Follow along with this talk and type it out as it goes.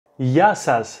Γεια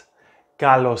σας!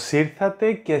 Καλώς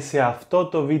ήρθατε και σε αυτό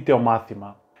το βίντεο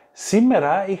μάθημα.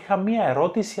 Σήμερα είχα μία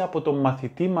ερώτηση από τον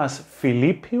μαθητή μας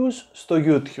Φιλίππιους στο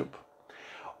YouTube.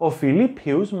 Ο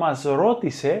Φιλίππιους μας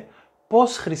ρώτησε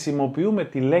πώς χρησιμοποιούμε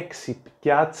τη λέξη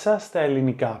πιάτσα στα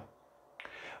ελληνικά.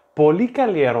 Πολύ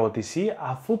καλή ερώτηση,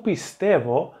 αφού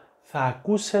πιστεύω θα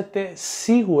ακούσετε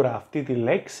σίγουρα αυτή τη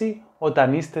λέξη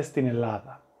όταν είστε στην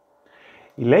Ελλάδα.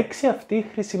 Η λέξη αυτή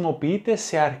χρησιμοποιείται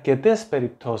σε αρκετές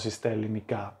περιπτώσεις στα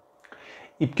ελληνικά.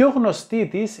 Η πιο γνωστή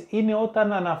της είναι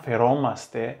όταν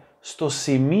αναφερόμαστε στο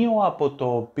σημείο από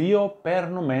το οποίο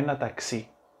παίρνουμε ένα ταξί.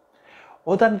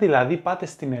 Όταν δηλαδή πάτε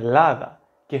στην Ελλάδα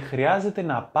και χρειάζεται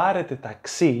να πάρετε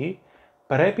ταξί,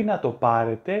 πρέπει να το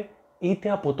πάρετε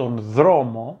είτε από τον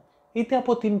δρόμο είτε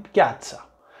από την πιάτσα.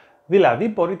 Δηλαδή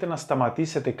μπορείτε να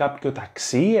σταματήσετε κάποιο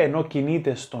ταξί ενώ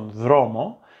κινείτε στον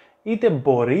δρόμο, είτε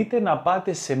μπορείτε να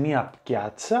πάτε σε μία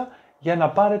πιάτσα για να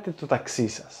πάρετε το ταξί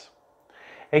σας.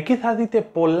 Εκεί θα δείτε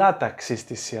πολλά ταξί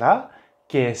στη σειρά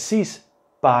και εσείς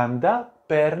πάντα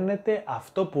παίρνετε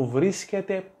αυτό που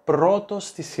βρίσκεται πρώτο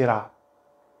στη σειρά.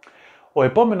 Ο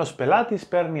επόμενος πελάτης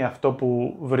παίρνει αυτό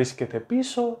που βρίσκεται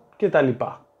πίσω κτλ.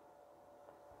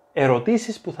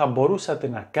 Ερωτήσεις που θα μπορούσατε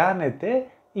να κάνετε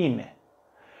είναι: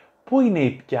 πού είναι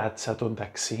η πιάτσα των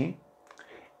ταξί?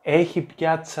 Έχει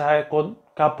πιάτσα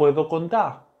κάπου εδώ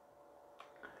κοντά?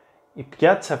 Η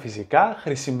πιάτσα φυσικά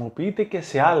χρησιμοποιείται και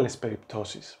σε άλλες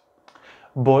περιπτώσεις.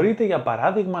 Μπορείτε για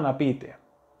παράδειγμα να πείτε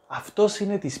 «αυτός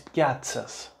είναι της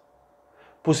πιάτσας»,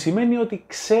 που σημαίνει ότι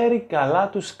ξέρει καλά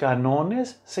τους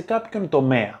κανόνες σε κάποιον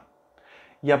τομέα.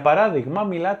 Για παράδειγμα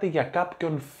μιλάτε για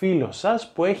κάποιον φίλο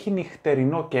σας που έχει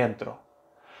νυχτερινό κέντρο.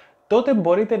 Τότε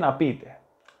μπορείτε να πείτε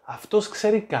 «αυτός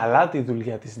ξέρει καλά τη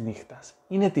δουλειά της νύχτας,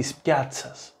 είναι της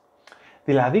πιάτσας».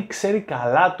 Δηλαδή ξέρει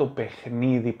καλά το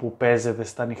παιχνίδι που παίζεται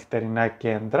στα νυχτερινά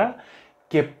κέντρα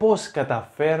και πώς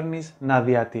καταφέρνεις να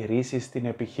διατηρήσεις την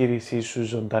επιχείρησή σου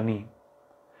ζωντανή.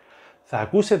 Θα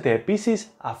ακούσετε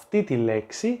επίσης αυτή τη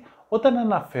λέξη όταν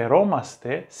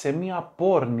αναφερόμαστε σε μία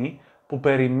πόρνη που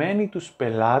περιμένει τους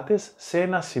πελάτες σε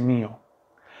ένα σημείο.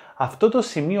 Αυτό το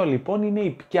σημείο λοιπόν είναι η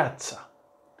πιάτσα.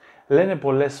 Λένε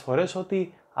πολλές φορές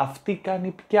ότι αυτή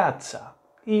κάνει πιάτσα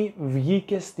ή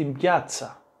βγήκε στην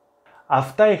πιάτσα.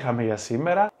 Αυτά είχαμε για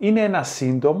σήμερα. Είναι ένα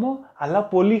σύντομο αλλά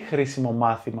πολύ χρήσιμο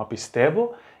μάθημα πιστεύω,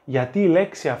 γιατί η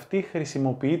λέξη αυτή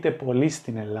χρησιμοποιείται πολύ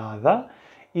στην Ελλάδα,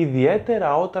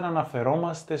 ιδιαίτερα όταν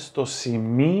αναφερόμαστε στο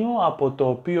σημείο από το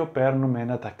οποίο παίρνουμε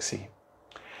ένα ταξί.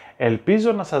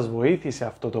 Ελπίζω να σας βοήθησε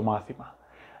αυτό το μάθημα.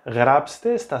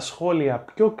 Γράψτε στα σχόλια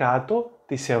πιο κάτω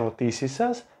τις ερωτήσεις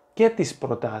σας και τις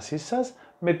προτάσεις σας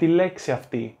με τη λέξη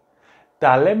αυτή.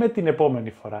 Τα λέμε την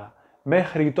επόμενη φορά.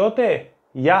 Μέχρι τότε,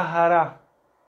 γεια χαρά!